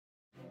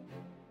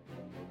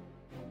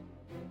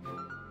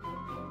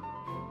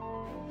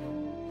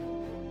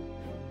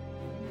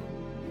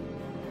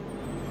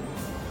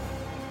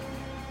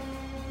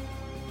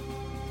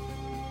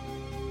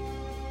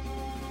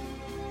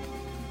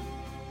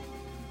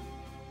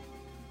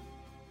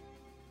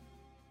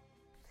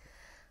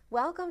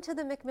Welcome to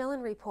the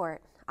Macmillan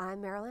Report. I'm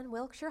Marilyn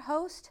Wilkes, your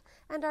host,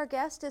 and our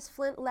guest is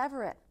Flynt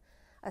Leverett,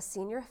 a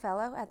senior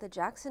fellow at the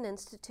Jackson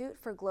Institute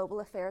for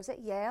Global Affairs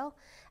at Yale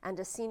and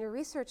a senior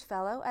research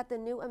fellow at the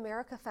New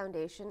America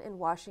Foundation in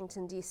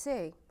Washington,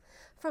 D.C.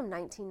 From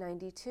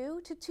 1992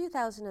 to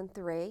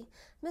 2003,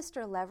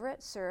 Mr.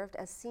 Leverett served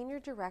as Senior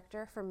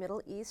Director for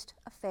Middle East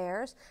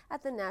Affairs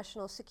at the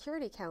National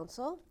Security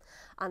Council,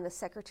 on the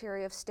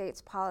Secretary of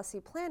State's Policy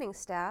Planning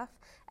staff,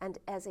 and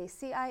as a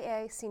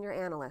CIA Senior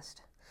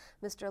Analyst.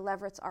 Mr.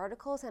 Leverett's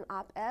articles and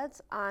Op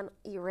Eds on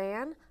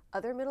Iran,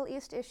 other Middle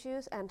East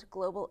issues, and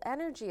global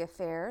energy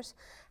affairs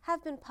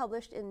have been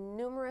published in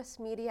numerous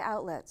media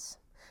outlets.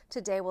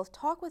 Today we'll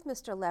talk with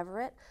Mr.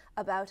 Leverett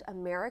about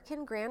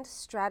American grand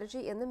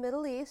strategy in the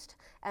Middle East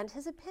and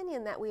his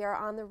opinion that we are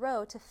on the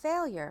road to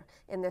failure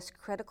in this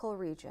critical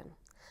region.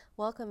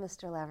 Welcome,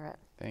 Mr. Leverett.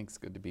 Thanks,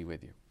 good to be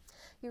with you.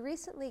 You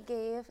recently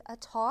gave a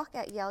talk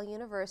at Yale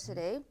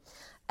University,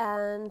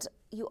 and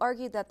you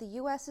argued that the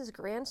U.S.'s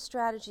grand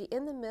strategy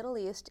in the Middle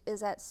East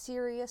is at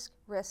serious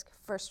risk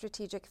for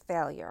strategic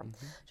failure.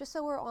 Just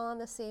so we're all on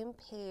the same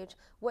page,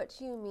 what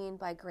do you mean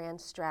by grand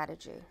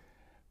strategy?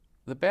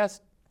 The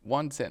best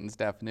one-sentence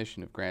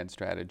definition of grand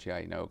strategy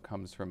I know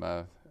comes from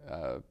a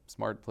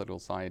smart political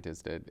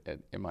scientist at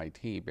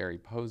MIT, Barry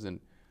Posen,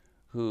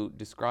 who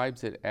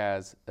describes it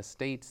as a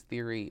state's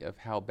theory of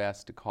how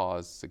best to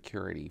cause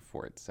security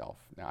for itself.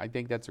 Now, I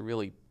think that's a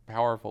really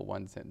powerful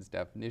one-sentence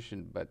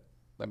definition, but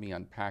let me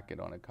unpack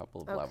it on a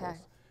couple of levels.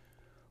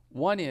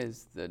 One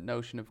is the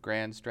notion of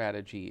grand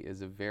strategy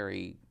is a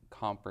very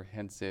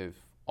comprehensive,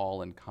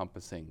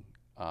 all-encompassing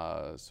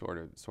sort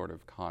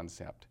of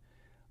concept.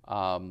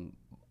 I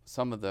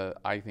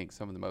think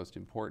some of the most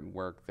important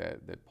work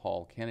that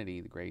Paul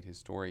Kennedy, the great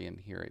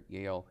historian here at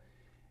Yale,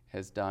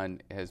 has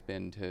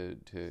been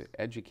to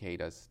educate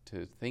us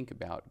to think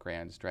about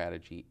grand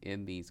strategy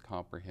in these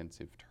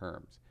comprehensive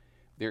terms.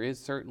 There is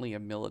certainly a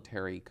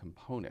military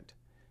component,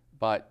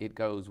 but it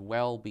goes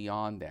well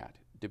beyond that.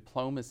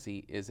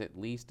 Diplomacy is at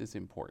least as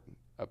important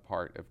a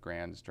part of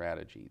grand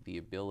strategy, the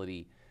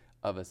ability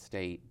of a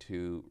state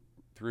to,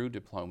 through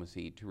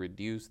diplomacy, to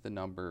reduce the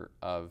number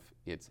of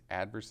its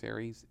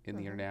adversaries in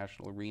the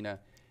international arena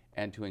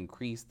and to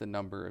increase the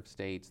number of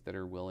states that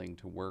are willing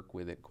to work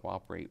with it,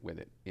 cooperate with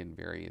it in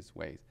various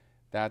ways.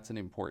 That's an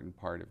important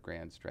part of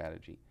grand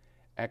strategy.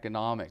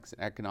 Economics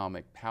and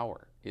economic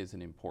power is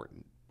an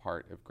important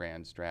part of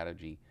grand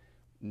strategy,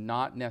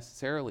 not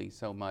necessarily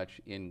so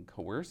much in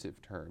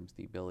coercive terms,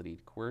 the ability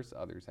to coerce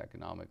others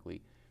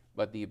economically,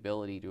 but the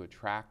ability to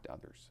attract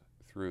others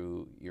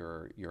through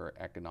your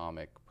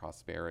economic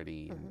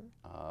prosperity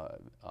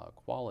and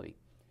quality.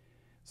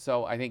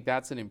 So I think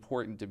that's an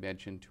important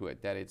dimension to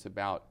it, that it's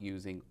about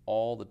using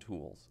all the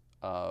tools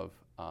of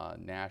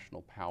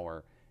national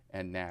power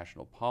and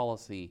national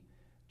policy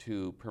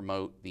to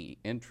promote the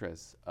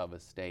interests of a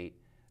state,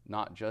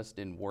 not just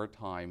in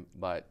wartime,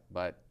 but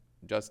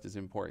just as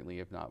importantly,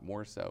 if not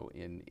more so,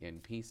 in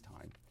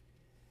peacetime.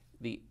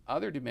 The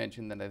other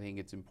dimension that I think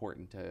it's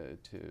important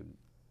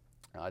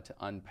to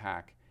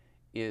unpack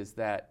is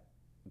that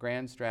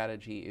grand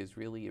strategy is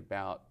really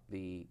about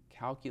the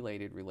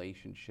calculated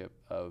relationship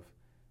of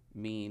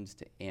means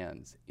to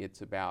ends.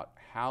 It's about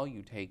how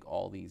you take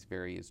all these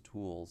various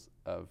tools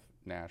of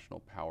national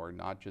power,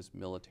 not just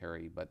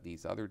military, but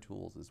these other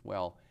tools as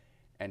well,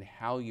 and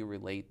how you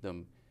relate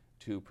them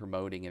to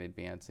promoting and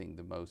advancing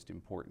the most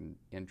important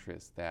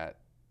interests that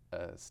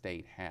a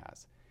state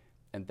has.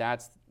 And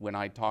that's when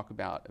I talk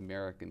about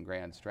American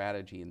grand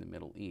strategy in the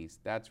Middle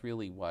East, that's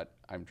really what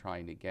I'm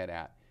trying to get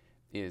at,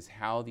 is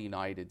how the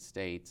United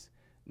States,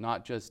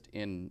 not just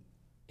in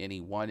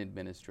any one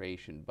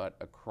administration, but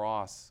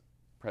across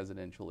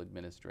presidential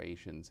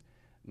administrations,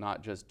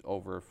 not just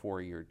over a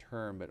 4-year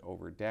term, but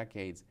over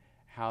decades,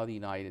 how the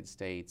United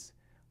States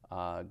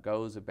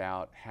goes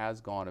about,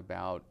 has gone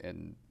about,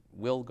 and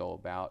will go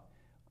about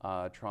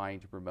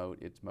trying to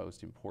promote its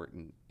most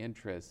important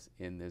interests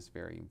in this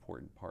very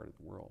important part of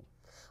the world.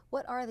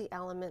 What are the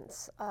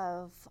elements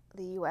of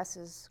the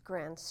U.S.'s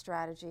grand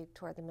strategy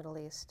toward the Middle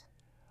East?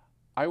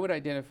 I would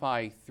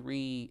identify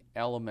 3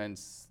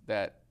 elements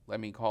that,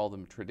 let me call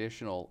them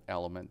traditional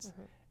elements,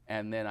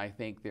 and then I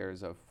think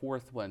there's a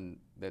 4th one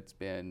that's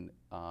been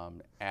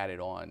added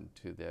on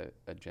to the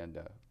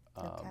agenda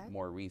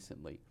more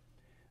recently.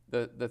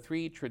 The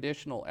 3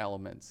 traditional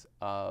elements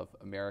of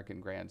American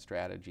grand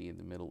strategy in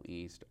the Middle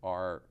East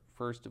are,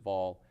 first of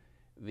all,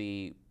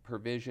 the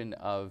provision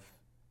of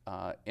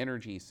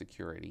energy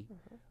security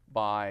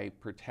by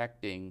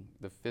protecting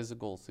the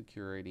physical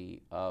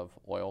security of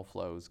oil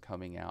flows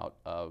coming out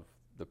of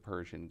the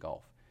Persian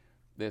Gulf.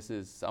 This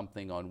is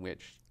something on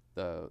which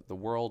the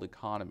world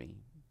economy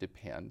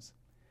depends,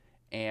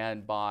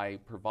 and by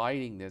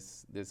providing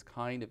this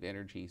kind of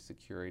energy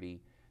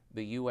security,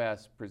 the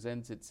U.S.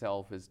 presents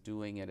itself as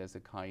doing it as a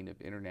kind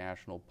of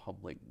international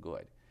public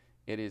good.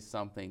 It is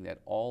something that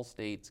all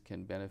states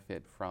can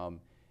benefit from.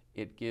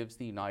 It gives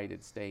the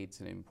United States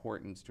an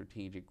important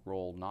strategic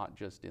role, not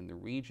just in the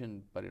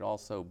region, but it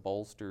also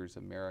bolsters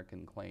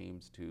American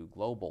claims to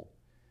global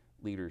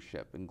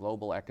leadership and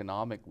global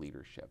economic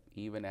leadership,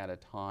 even at a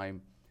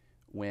time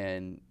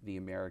when the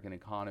American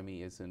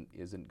economy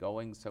isn't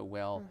going so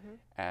well,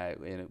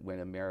 when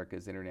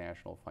America's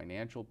international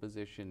financial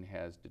position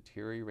has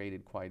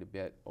deteriorated quite a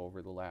bit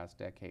over the last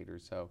decade or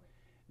so.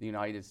 The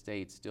United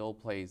States still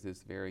plays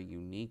this very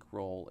unique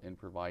role in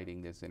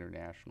providing this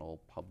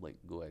international public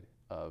good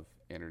of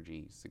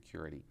energy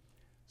security.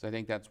 So I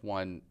think that's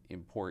one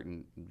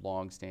important,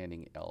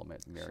 long-standing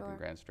element in American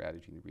grand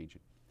strategy in the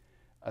region.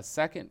 A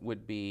second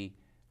would be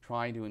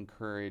trying to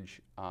encourage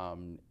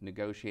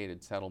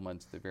negotiated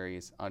settlements of the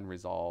various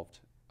unresolved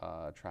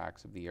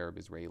tracks of the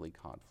Arab-Israeli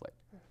conflict.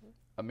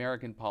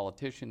 American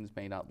politicians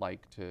may not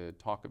like to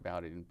talk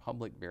about it in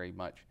public very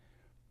much,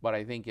 but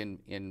I think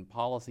in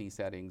policy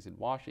settings in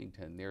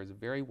Washington, there's a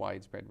very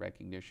widespread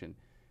recognition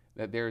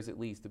that there's at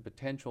least the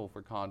potential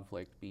for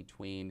conflict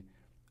between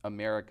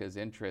America's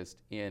interest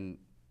in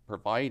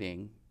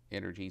providing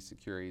energy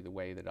security the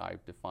way that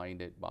I've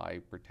defined it by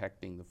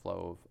protecting the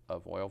flow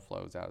of oil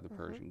flows out of the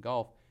Persian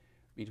Gulf,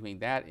 between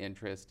that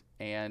interest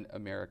and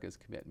America's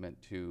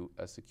commitment to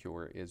a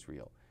secure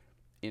Israel.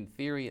 In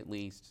theory, at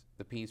least,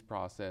 the peace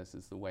process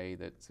is the way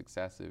that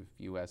successive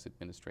U.S.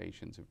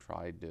 administrations have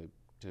tried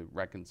to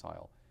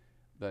reconcile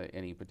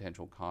any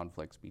potential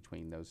conflicts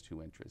between those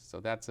two interests. So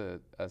that's a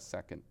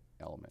second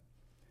element.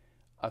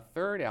 A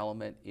third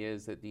element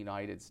is that the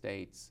United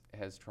States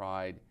has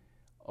tried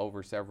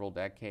over several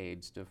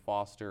decades to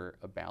foster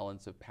a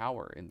balance of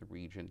power in the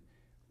region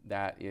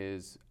that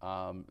is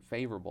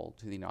favorable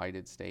to the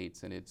United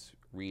States and its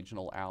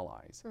regional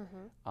allies.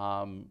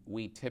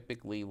 We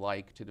typically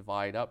like to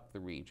divide up the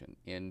region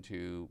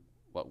into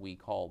what we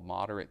call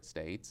moderate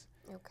states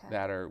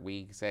that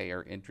we say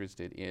are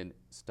interested in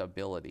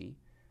stability.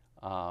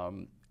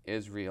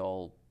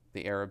 Israel,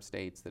 the Arab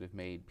states that have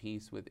made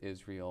peace with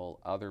Israel,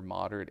 other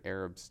moderate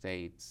Arab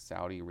states,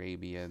 Saudi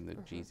Arabia and the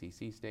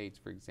GCC states,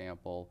 for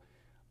example.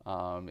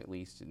 At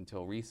least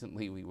until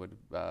recently,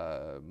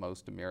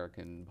 most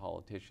American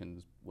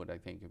politicians would, I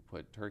think, have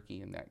put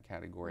Turkey in that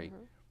category.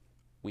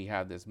 We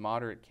have this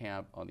moderate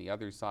camp. On the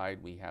other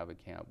side, we have a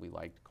camp we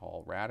like to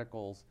call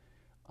radicals,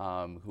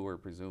 who are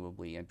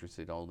presumably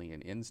interested only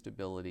in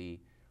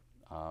instability.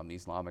 The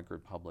Islamic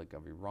Republic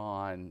of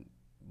Iran,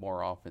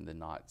 more often than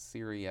not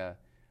Syria,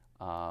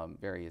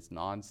 various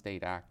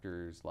non-state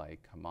actors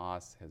like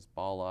Hamas,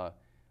 Hezbollah,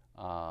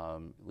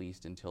 at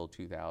least until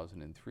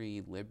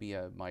 2003.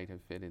 Libya might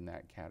have fit in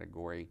that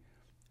category.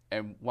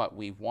 And what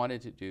we've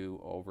wanted to do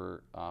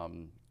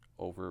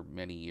over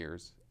many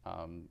years,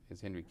 as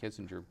Henry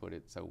Kissinger put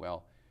it so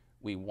well,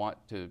 we want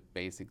to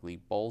basically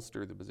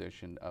bolster the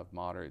position of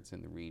moderates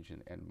in the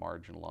region and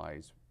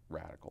marginalize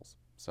radicals.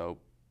 So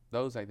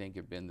those, I think,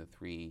 have been the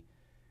three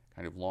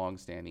kind of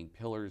long-standing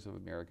pillars of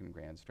American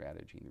grand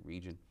strategy in the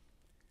region.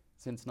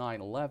 Since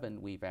 9/11,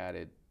 we've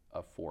added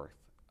a fourth,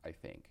 I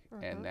think,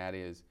 and that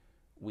is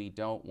we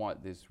don't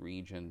want this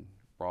region,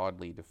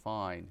 broadly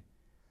defined,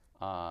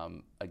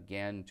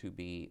 again to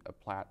be a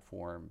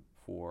platform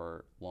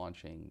for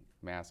launching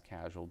mass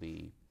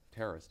casualty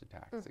terrorist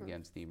attacks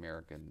against the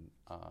American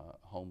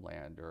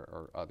homeland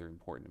or other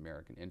important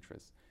American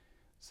interests.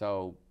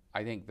 So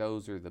I think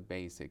those are the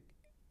basic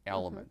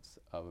elements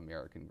of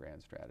American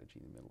grand strategy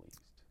in the Middle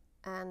East.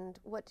 And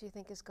what do you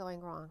think is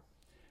going wrong?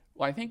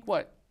 Well, I think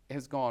what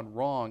has gone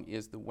wrong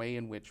is the way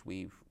in which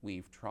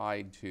we've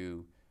tried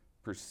to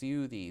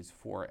pursue these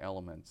four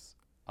elements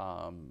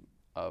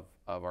of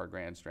our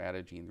grand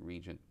strategy in the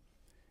region.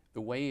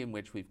 The way in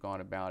which we've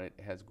gone about it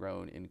has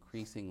grown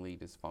increasingly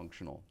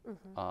dysfunctional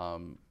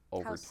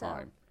over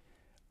time.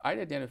 I'd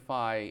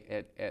identify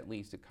at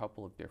least a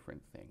couple of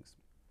different things.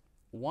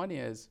 One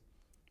is,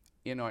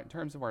 in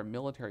terms of our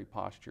military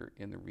posture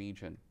in the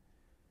region,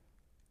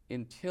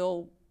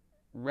 until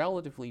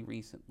relatively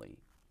recently,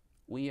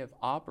 we have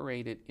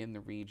operated in the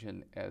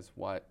region as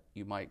what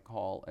you might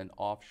call an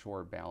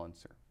offshore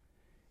balancer.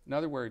 In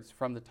other words,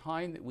 from the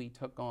time that we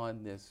took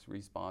on this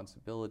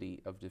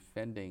responsibility of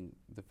defending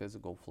the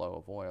physical flow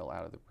of oil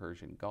out of the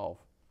Persian Gulf,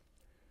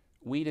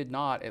 we did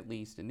not, at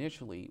least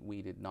initially,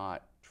 we did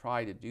not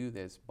try to do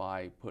this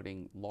by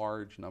putting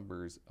large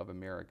numbers of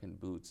American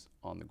boots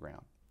on the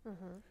ground.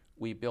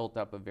 We built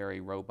up a very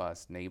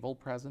robust naval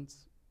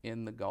presence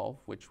in the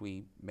Gulf, which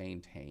we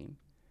maintain.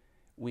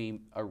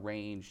 We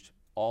arranged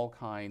all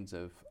kinds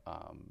of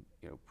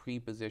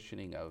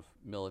pre-positioning of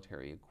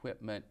military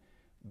equipment,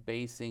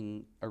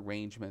 basing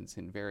arrangements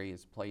in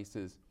various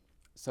places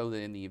so that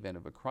in the event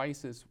of a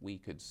crisis, we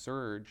could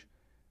surge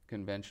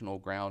conventional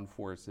ground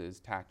forces,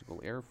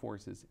 tactical air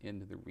forces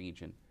into the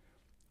region.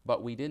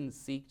 But we didn't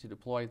seek to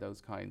deploy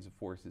those kinds of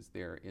forces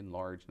there in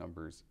large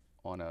numbers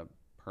on a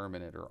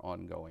permanent or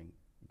ongoing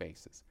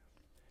basis.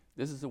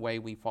 This is the way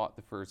we fought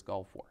the first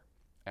Gulf War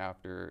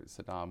after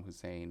Saddam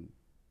Hussein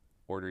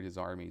ordered his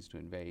armies to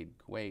invade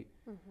Kuwait.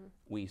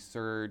 We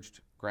surged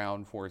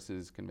ground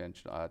forces,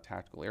 conventional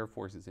tactical air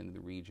forces into the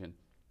region,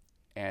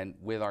 and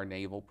with our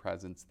naval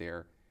presence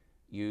there,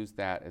 used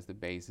that as the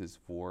basis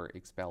for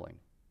expelling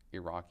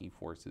Iraqi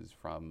forces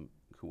from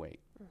Kuwait.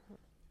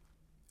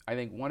 I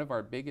think one of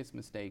our biggest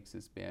mistakes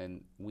has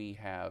been we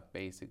have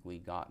basically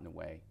gotten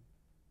away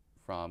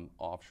from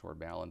offshore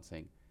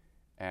balancing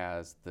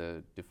as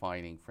the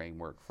defining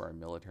framework for our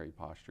military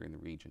posture in the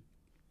region.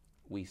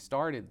 We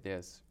started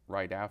this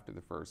right after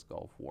the first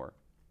Gulf War,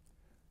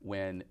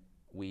 when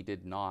we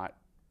did not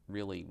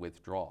really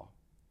withdraw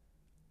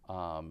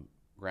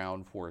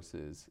ground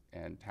forces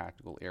and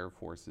tactical air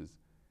forces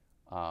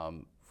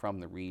from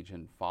the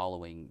region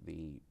following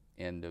the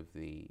end of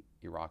the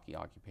Iraqi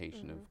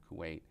occupation of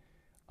Kuwait.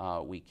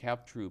 We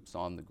kept troops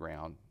on the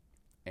ground,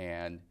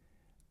 and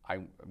I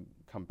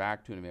come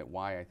back to in a minute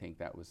why I think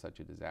that was such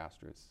a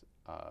disastrous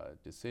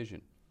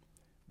decision.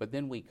 But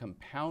then we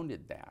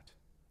compounded that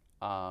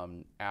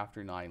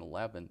after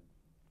 9/11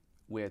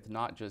 with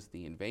not just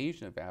the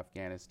invasion of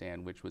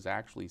Afghanistan, which was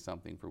actually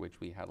something for which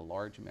we had a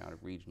large amount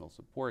of regional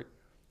support,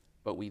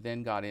 but we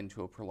then got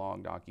into a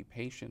prolonged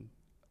occupation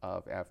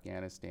of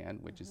Afghanistan,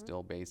 which is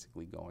still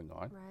basically going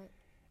on. Right.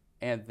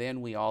 And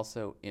then we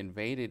also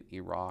invaded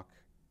Iraq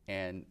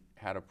and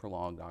had a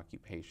prolonged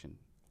occupation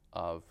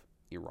of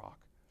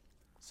Iraq.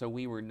 So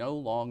we were no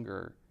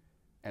longer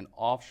an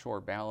offshore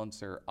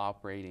balancer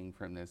operating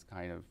from this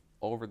kind of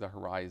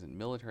over-the-horizon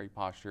military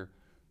posture.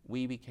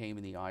 We became,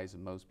 in the eyes of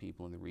most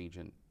people in the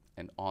region,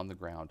 an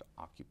on-the-ground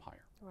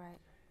occupier. Right.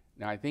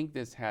 Now, I think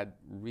this had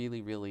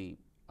really, really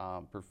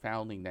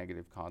profoundly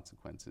negative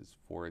consequences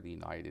for the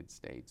United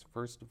States.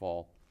 First of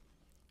all,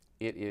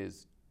 it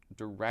is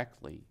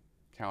directly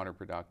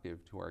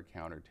counterproductive to our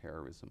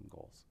counterterrorism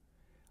goals.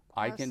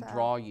 I How can so?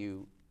 draw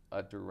you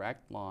a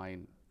direct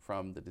line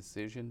from the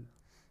decision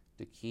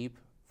to keep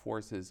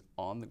forces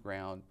on the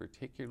ground,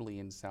 particularly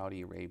in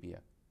Saudi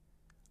Arabia,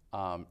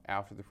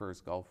 after the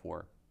first Gulf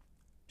War,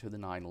 to the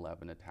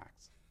 9/11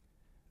 attacks.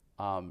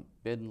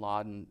 Bin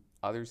Laden,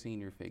 other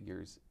senior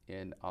figures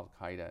in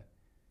Al-Qaeda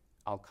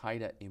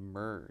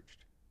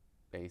emerged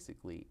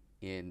basically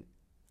in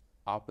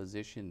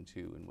opposition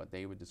to and what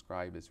they would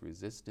describe as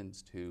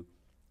resistance to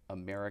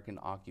American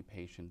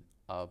occupation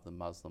of the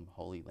Muslim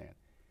Holy Land.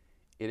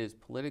 It is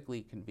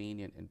politically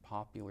convenient and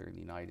popular in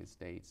the United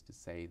States to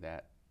say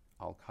that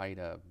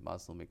Al-Qaeda,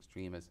 Muslim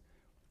extremists,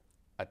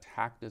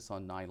 attacked us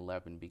on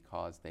 9/11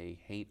 because they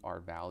hate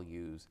our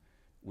values.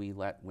 We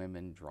let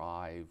women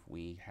drive,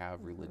 we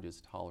have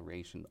religious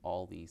toleration,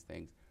 all these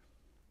things.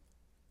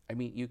 I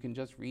mean, you can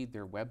just read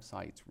their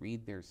websites,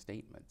 read their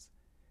statements.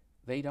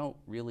 They don't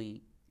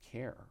really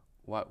care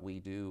what we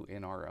do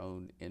in our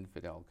own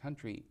infidel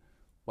country.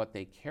 What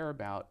they care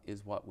about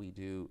is what we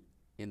do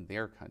in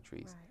their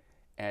countries. Right.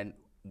 And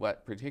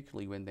what,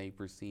 particularly when they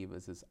perceive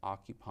us as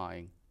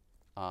occupying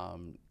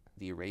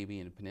the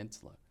Arabian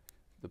Peninsula,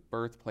 the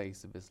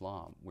birthplace of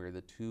Islam, where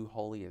the two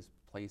holiest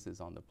places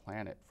on the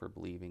planet for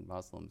believing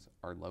Muslims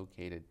are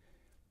located,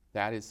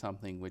 that is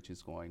something which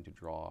is going to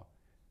draw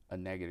a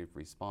negative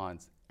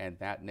response, and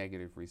that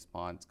negative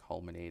response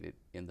culminated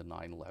in the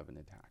 9/11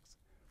 attacks.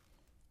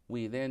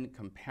 We then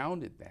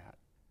compounded that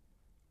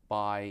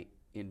by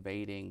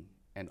invading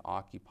and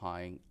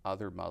occupying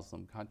other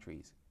Muslim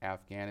countries,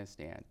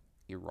 Afghanistan,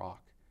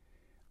 Iraq.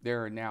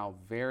 There are now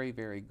very,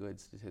 very good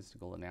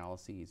statistical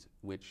analyses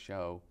which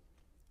show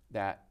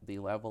that the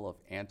level of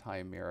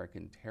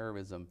anti-American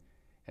terrorism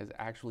has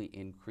actually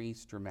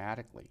increased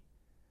dramatically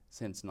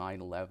since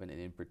 9/11, and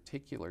in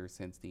particular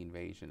since the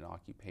invasion and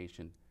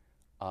occupation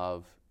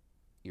of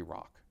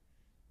Iraq.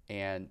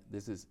 And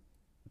this is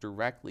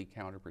directly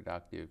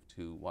counterproductive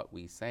to what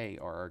we say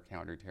are our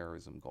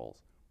counterterrorism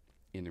goals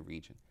in the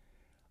region.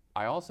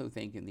 I also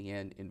think in the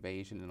end,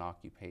 invasion and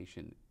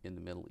occupation in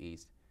the Middle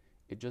East,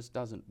 it just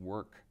doesn't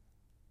work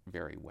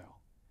very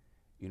well.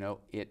 You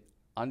know, it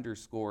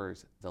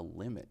underscores the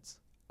limits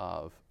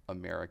of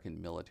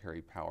American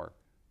military power,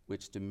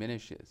 which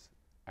diminishes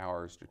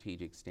our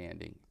strategic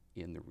standing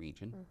in the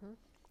region.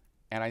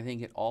 And I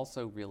think it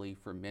also really,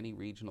 for many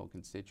regional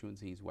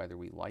constituencies, whether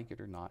we like it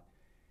or not,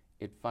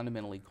 it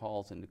fundamentally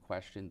calls into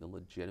question the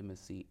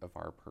legitimacy of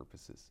our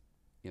purposes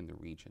in the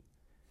region.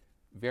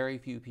 Very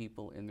few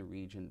people in the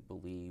region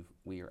believe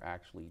we are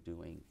actually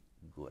doing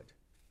good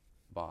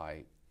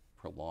by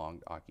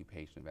prolonged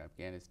occupation of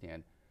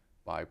Afghanistan,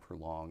 by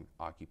prolonged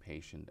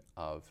occupation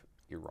of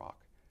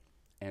Iraq.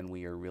 And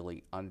we are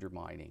really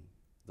undermining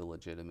the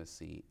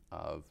legitimacy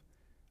of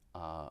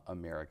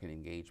American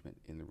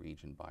engagement in the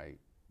region by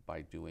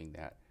doing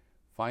that.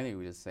 Finally,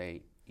 we just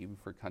say, even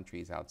for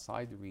countries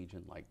outside the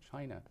region like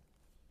China,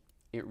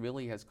 it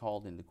really has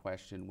called into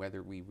question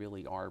whether we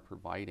really are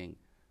providing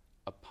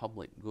a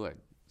public good,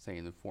 say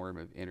in the form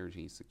of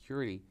energy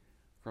security.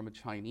 From a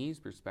Chinese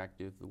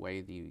perspective, the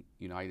way the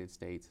United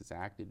States has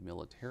acted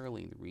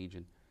militarily in the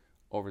region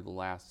over the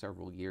last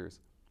several years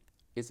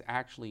is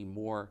actually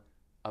more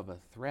of a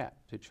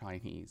threat to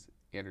Chinese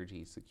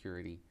energy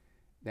security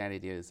than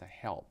it is a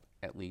help,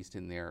 at least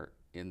in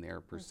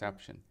their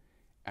perception.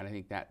 And I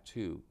think that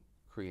too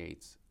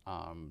creates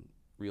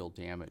real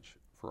damage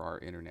for our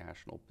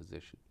international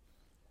position.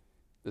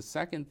 The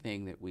second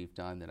thing that we've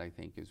done that I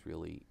think has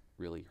really,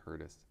 really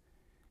hurt us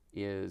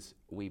is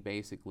we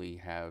basically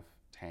have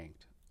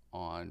tanked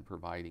on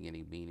providing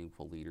any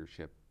meaningful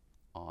leadership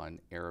on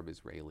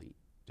Arab-Israeli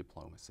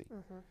diplomacy.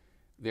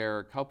 There are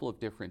a couple of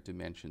different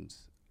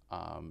dimensions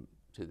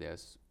to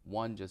this.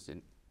 One, just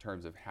in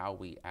terms of how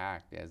we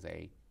act as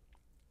a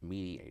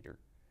mediator.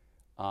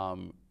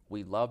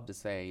 We love to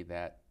say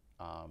that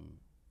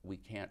we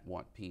can't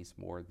want peace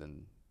more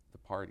than the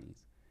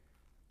parties.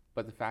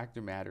 But the fact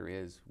of the matter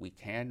is we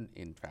can,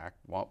 in fact,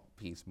 want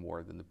peace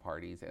more than the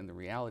parties, and the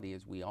reality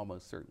is we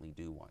almost certainly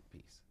do want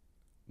peace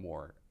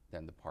more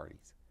than the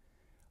parties.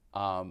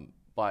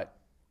 But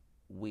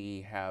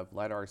we have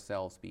let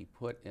ourselves be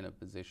put in a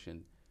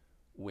position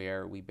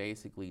where we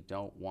basically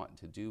don't want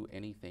to do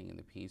anything in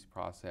the peace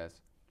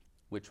process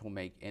which will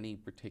make any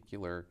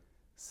particular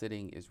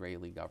sitting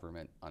Israeli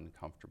government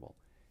uncomfortable.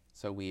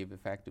 So we've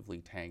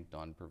effectively tanked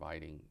on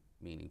providing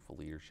meaningful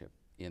leadership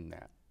in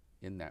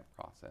that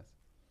process.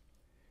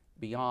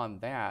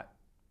 Beyond that,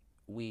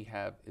 we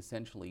have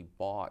essentially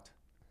bought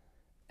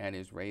an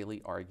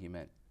Israeli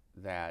argument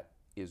that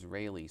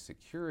Israeli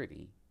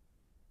security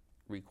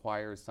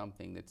requires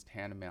something that's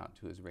tantamount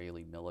to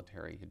Israeli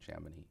military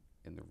hegemony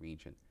in the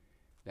region,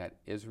 that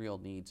Israel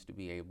needs to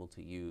be able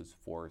to use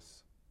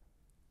force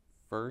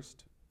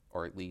first,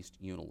 or at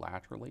least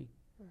unilaterally,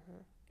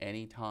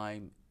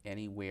 anytime,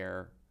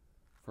 anywhere,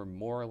 for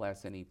more or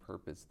less any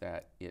purpose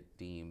that it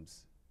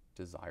deems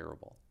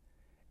desirable.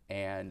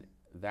 And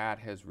that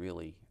has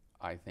really,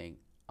 I think,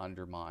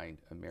 undermined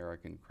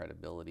American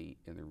credibility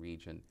in the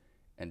region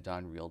and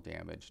done real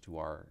damage to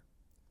our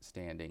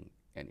standing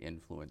and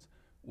influence.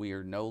 We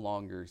are no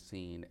longer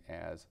seen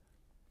as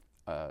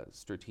a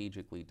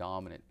strategically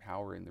dominant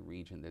power in the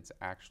region that's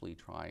actually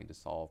trying to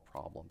solve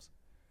problems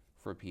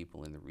for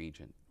people in the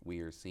region. We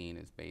are seen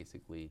as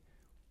basically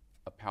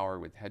a power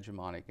with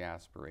hegemonic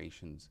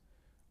aspirations,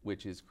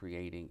 which is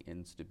creating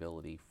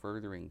instability,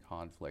 furthering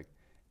conflict,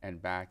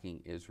 and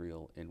backing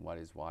Israel in what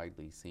is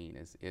widely seen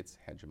as its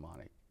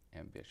hegemonic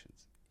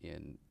ambitions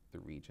in the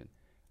region.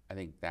 I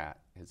think that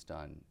has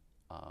done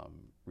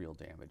real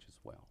damage as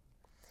well.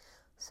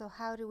 So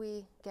how do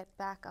we get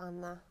back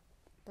on the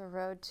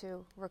road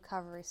to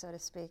recovery, so to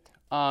speak?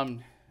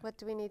 What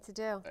do we need to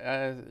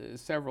do?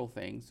 Several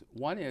things.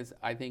 One is,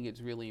 I think it's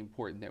really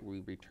important that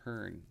we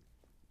return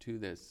to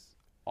this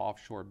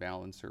offshore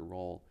balancer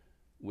role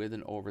with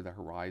an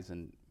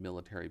over-the-horizon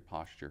military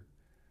posture.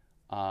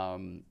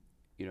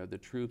 The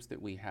troops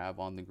that we have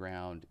on the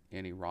ground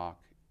in Iraq,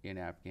 in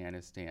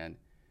Afghanistan,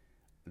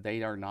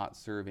 they are not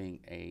serving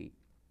a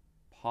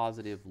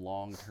positive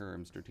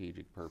long-term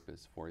strategic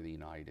purpose for the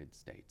United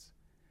States.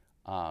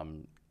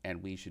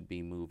 And we should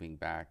be moving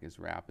back as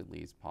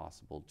rapidly as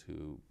possible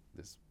to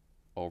this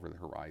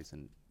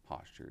over-the-horizon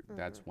posture.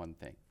 That's one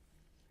thing.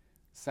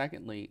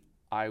 Secondly,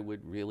 I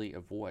would really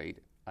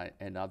avoid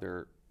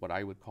another, what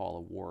I would call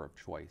a war of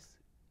choice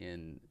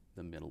in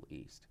the Middle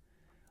East.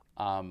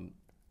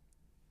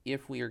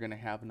 If we are going to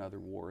have another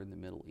war in the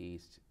Middle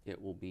East,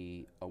 it will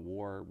be a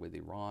war with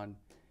Iran.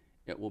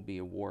 It will be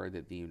a war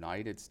that the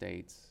United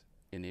States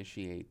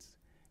initiates,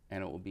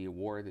 and it will be a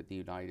war that the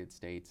United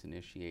States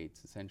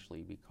initiates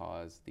essentially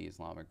because the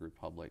Islamic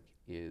Republic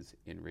is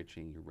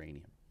enriching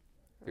uranium.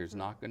 There's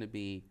not going to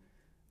be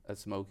a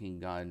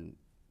smoking gun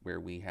where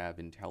we have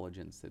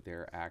intelligence that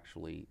they're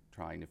actually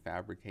trying to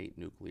fabricate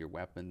nuclear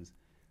weapons.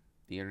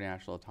 The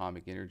International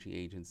Atomic Energy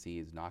Agency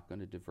is not going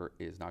to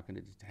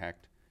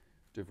detect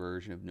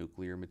diversion of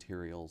nuclear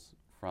materials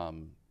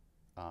from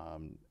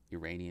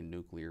Iranian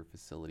nuclear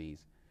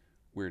facilities.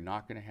 We're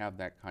not going to have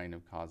that kind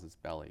of casus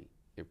belli.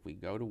 If we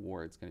go to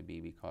war, it's going to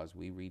be because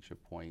we reach a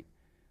point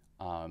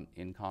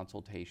in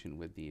consultation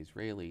with the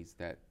Israelis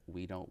that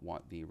we don't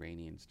want the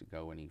Iranians to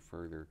go any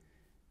further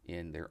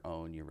in their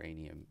own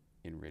uranium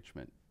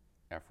enrichment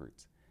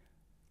efforts.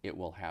 It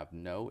will have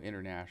no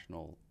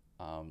international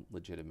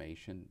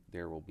legitimation.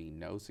 There will be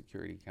no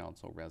Security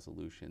Council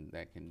resolution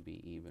that can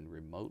be even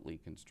remotely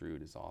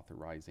construed as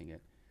authorizing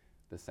it.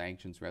 The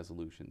sanctions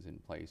resolutions in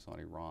place on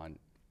Iran,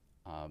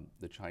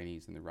 the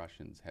Chinese and the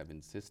Russians have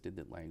insisted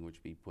that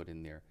language be put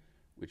in there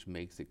which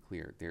makes it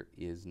clear there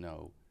is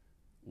no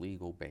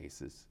legal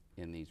basis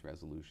in these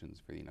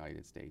resolutions for the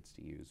United States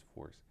to use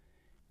force.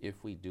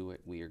 If we do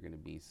it, we are going to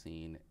be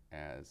seen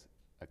as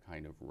a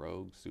kind of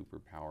rogue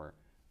superpower,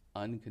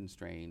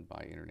 unconstrained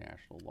by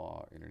international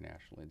law,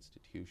 international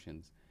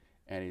institutions,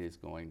 and it is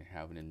going to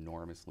have an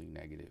enormously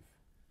negative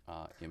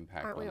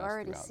impact on us. Aren't we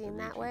already seen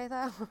that way,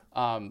 though?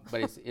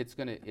 But it's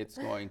going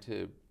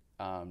to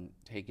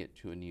take it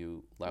to a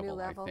new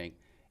level, I think.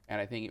 And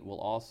I think it will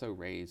also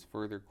raise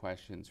further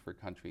questions for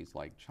countries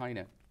like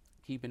China.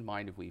 Keep in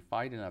mind, if we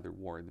fight another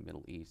war in the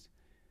Middle East,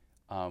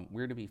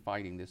 we're going to be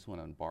fighting this one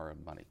on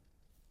borrowed money.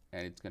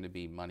 And it's going to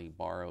be money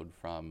borrowed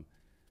from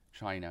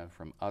China,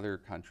 from other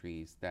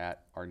countries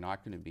that are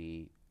not going to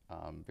be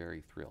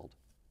very thrilled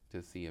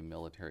to see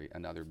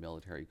another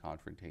military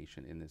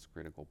confrontation in this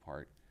critical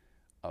part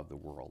of the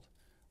world.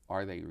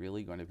 Are they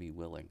really going to be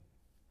willing,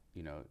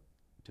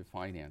 to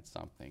finance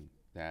something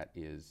that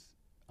is,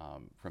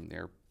 from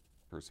their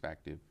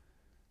perspective,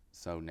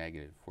 so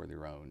negative for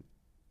their own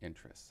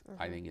interests?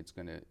 I think it's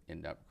going to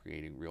end up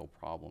creating real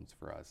problems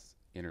for us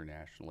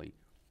internationally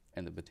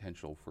and the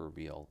potential for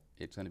real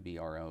It's going to be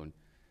our own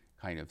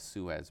kind of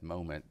Suez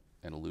moment,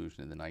 an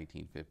allusion to the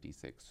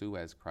 1956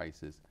 Suez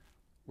crisis,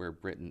 where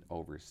Britain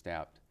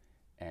overstepped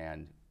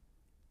and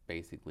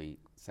basically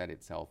set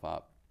itself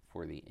up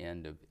for the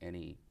end of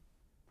any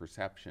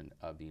perception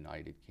of the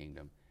United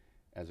Kingdom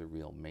as a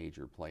real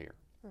major player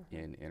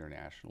in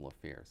international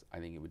affairs. I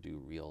think it would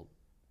do real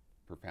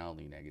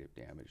profoundly negative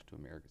damage to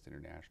America's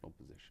international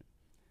position.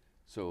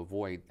 So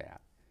avoid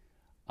that.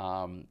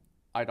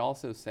 I'd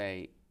also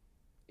say,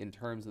 in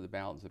terms of the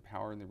balance of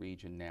power in the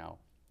region now,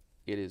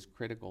 it is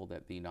critical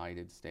that the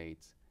United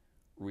States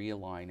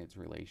realign its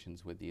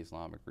relations with the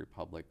Islamic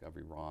Republic of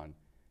Iran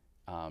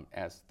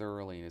as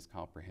thoroughly and as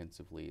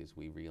comprehensively as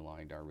we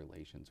realigned our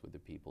relations with the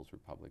People's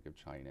Republic of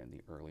China in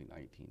the early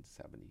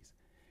 1970s.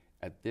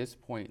 At this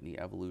point in the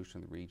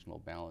evolution of the regional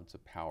balance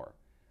of power,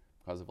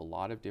 because of a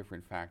lot of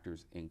different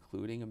factors,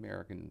 including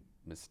American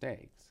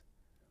mistakes,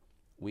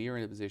 we are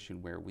in a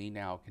position where we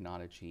now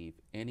cannot achieve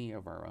any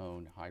of our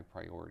own high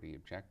priority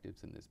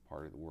objectives in this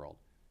part of the world,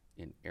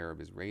 in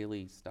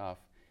Arab-Israeli stuff,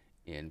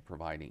 in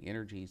providing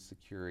energy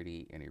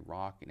security in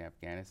Iraq and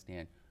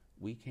Afghanistan.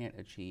 We can't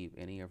achieve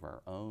any of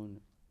our own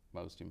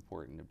most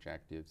important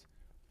objectives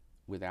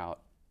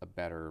without a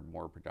better,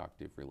 more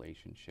productive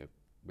relationship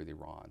with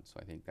Iran. So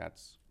I think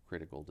that's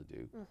critical to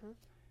do.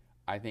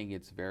 I think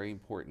it's very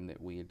important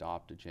that we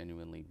adopt a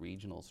genuinely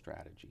regional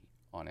strategy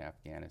on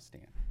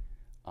Afghanistan.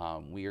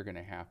 We are going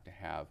to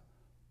have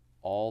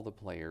all the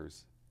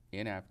players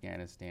in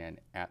Afghanistan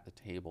at the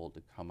table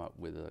to come up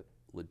with a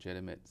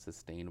legitimate,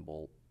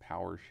 sustainable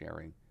power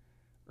sharing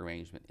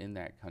arrangement in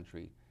that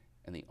country.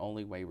 And the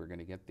only way we're going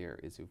to get there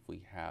is if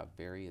we have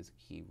various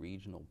key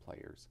regional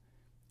players,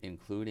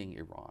 including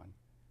Iran,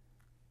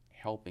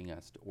 helping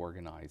us to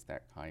organize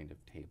that kind of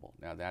table.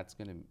 Now that's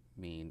going to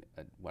mean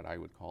what I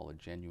would call a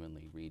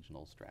genuinely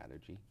regional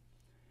strategy.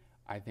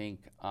 I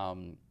think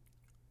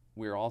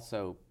we're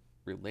also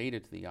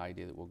related to the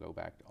idea that we'll go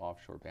back to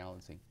offshore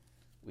balancing.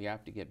 We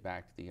have to get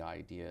back to the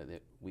idea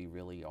that we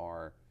really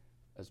are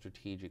a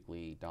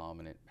strategically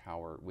dominant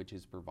power, which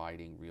is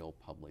providing real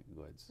public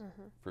goods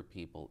for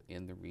people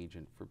in the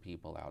region, for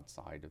people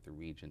outside of the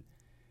region.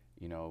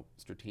 You know,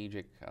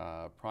 strategic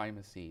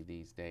primacy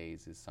these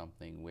days is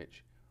something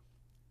which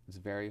is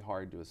very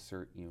hard to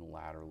assert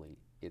unilaterally.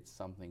 It's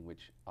something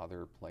which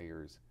other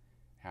players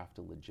have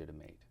to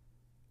legitimate.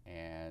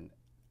 And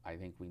I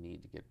think we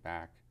need to get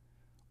back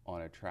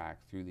on a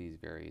track through these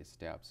various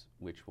steps,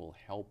 which will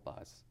help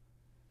us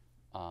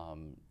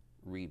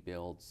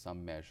rebuild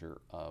some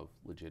measure of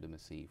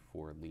legitimacy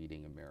for a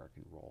leading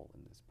American role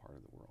in this part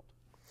of the world.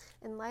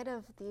 In light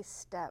of these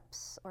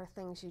steps or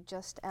things you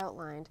just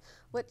outlined,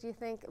 what do you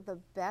think the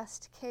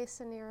best case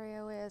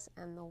scenario is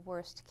and the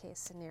worst case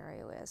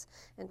scenario is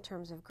in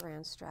terms of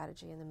grand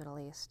strategy in the Middle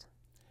East?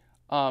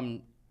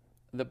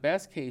 The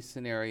best case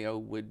scenario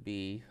would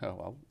be,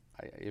 I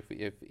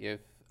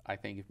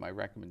think if my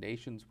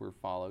recommendations were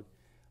followed,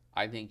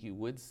 I think you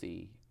would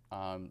see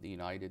the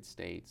United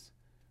States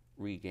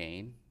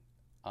regain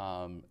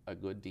a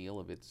good deal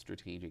of its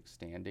strategic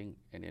standing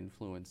and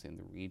influence in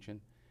the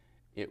region.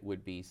 It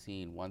would be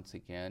seen once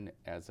again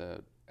as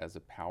a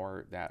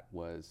power that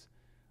was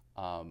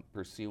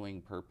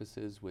pursuing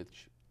purposes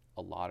which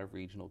a lot of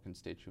regional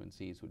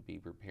constituencies would be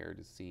prepared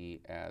to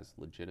see as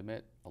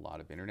legitimate. A lot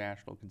of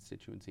international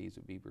constituencies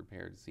would be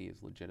prepared to see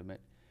as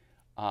legitimate.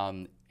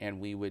 And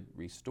we would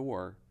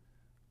restore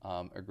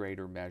a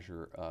greater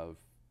measure of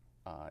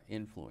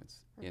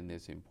influence in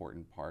this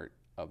important part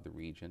of the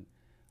region.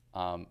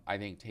 I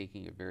think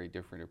taking a very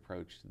different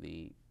approach to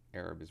the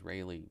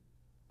Arab-Israeli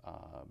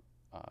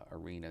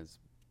arena is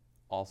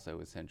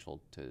also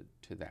essential to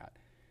that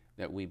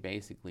we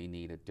basically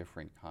need a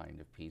different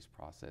kind of peace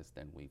process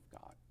than we've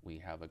got. We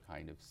have a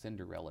kind of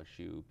Cinderella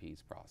shoe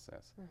peace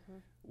process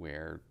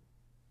where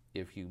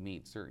if you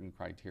meet certain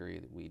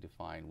criteria that we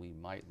define, we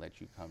might let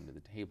you come to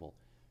the table,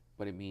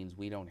 but it means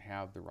we don't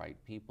have the right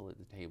people at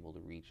the table to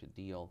reach a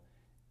deal,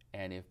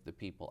 and if the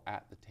people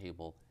at the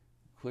table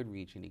could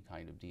reach any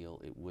kind of deal,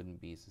 it wouldn't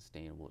be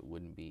sustainable, it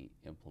wouldn't be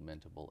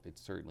implementable, it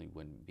certainly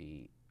wouldn't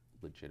be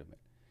legitimate.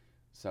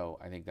 So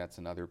I think that's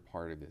another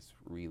part of this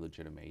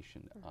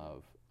re-legitimation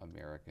of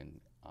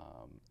American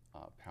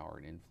power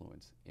and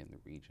influence in the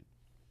region.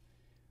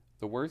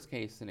 The worst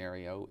case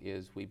scenario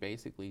is we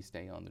basically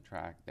stay on the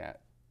track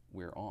that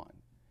we're on.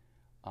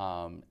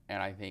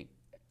 And I think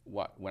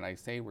when I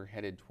say we're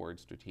headed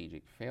towards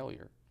strategic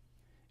failure,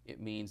 it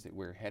means that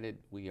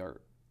we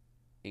are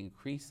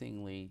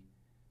increasingly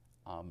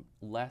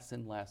less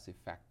and less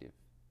effective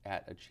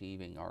at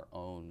achieving our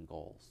own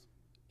goals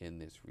in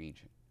this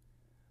region.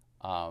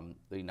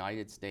 The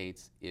United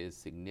States is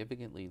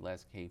significantly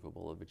less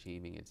capable of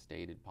achieving its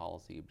stated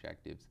policy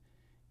objectives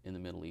in the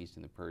Middle East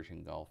and the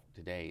Persian Gulf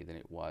today than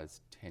it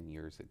was 10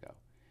 years ago.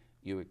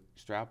 You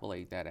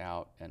extrapolate that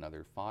out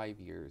another 5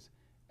 years,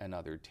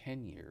 another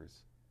 10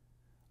 years,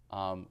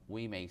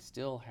 we may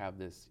still have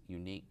this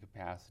unique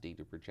capacity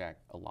to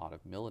project a lot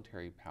of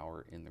military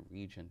power in the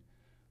region,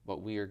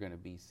 but we are going to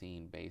be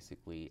seen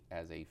basically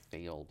as a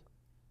failed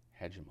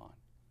hegemon,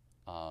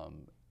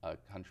 a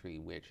country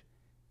which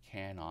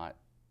cannot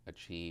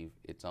achieve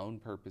its own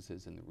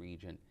purposes in the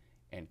region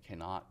and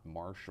cannot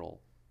marshal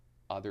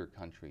other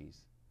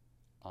countries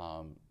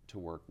to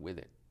work with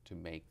it, to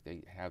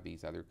have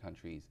these other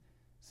countries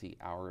see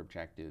our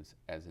objectives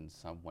as in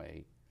some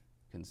way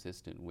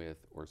consistent with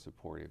or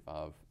supportive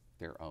of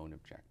their own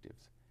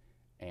objectives.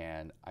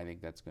 And I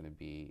think that's going to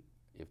be,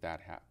 if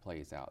that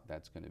plays out,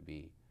 that's going to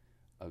be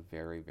a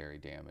very, very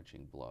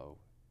damaging blow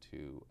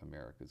to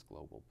America's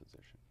global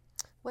position.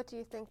 What do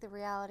you think the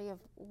reality of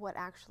what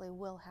actually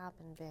will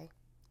happen be?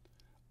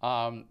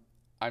 I'm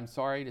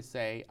sorry to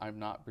say I'm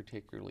not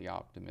particularly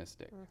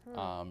optimistic.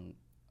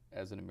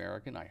 As an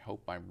American, I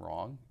hope I'm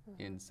wrong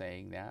in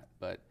saying that,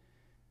 but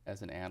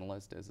as an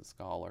analyst, as a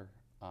scholar,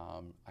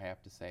 I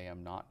have to say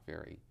I'm not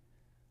very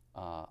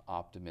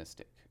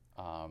optimistic.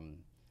 A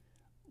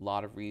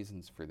lot of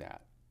reasons for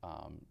that.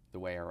 The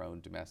way our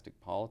own domestic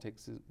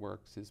politics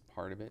works is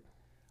part of it.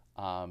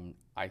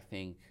 I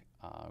think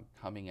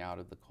coming out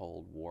of the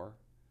Cold War,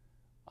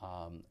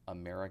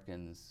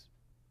 Americans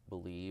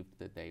believed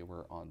that they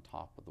were on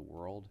top of the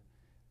world.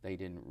 They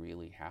didn't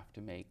really have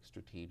to make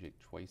strategic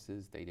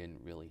choices. They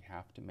didn't really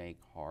have to make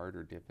hard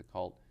or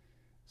difficult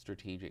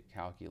strategic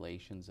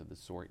calculations of the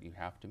sort you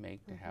have to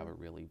make to have a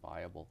really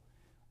viable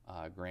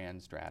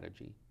grand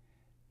strategy.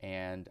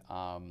 And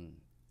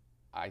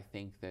I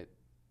think that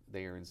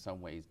they are in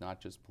some ways we're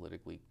not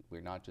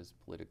just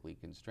politically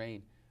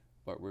constrained,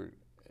 but we're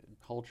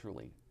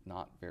culturally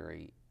not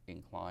very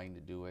inclined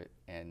to do it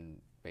and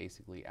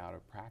basically out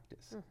of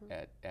practice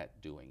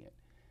at doing it.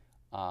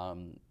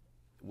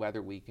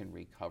 Whether we can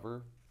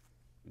recover,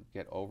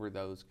 get over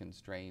those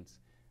constraints,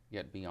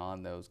 get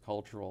beyond those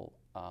cultural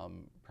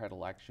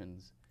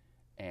predilections,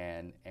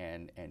 and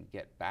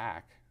get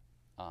back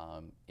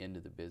into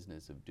the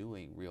business of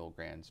doing real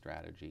grand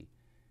strategy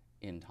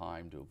in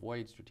time to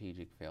avoid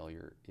strategic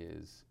failure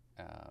is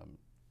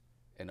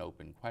an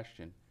open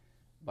question.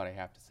 But I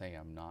have to say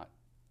I'm not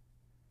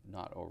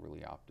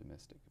overly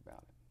optimistic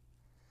about it.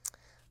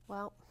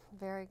 Well,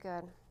 very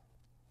good.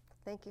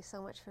 Thank you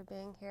so much for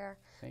being here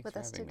with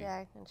us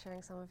today and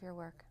sharing some of your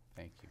work.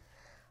 Thank you.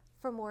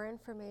 For more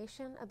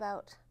information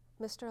about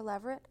Mr.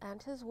 Leverett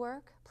and his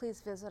work,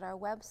 please visit our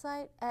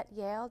website at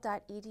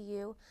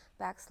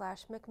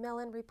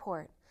yale.edu/Macmillan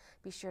Report.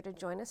 Be sure to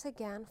join us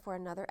again for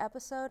another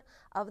episode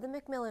of the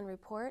Macmillan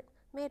Report,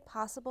 made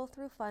possible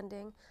through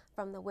funding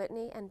from the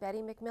Whitney and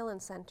Betty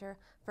Macmillan Center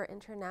for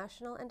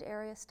International and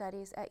Area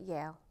Studies at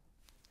Yale.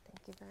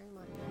 Thank you very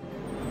much.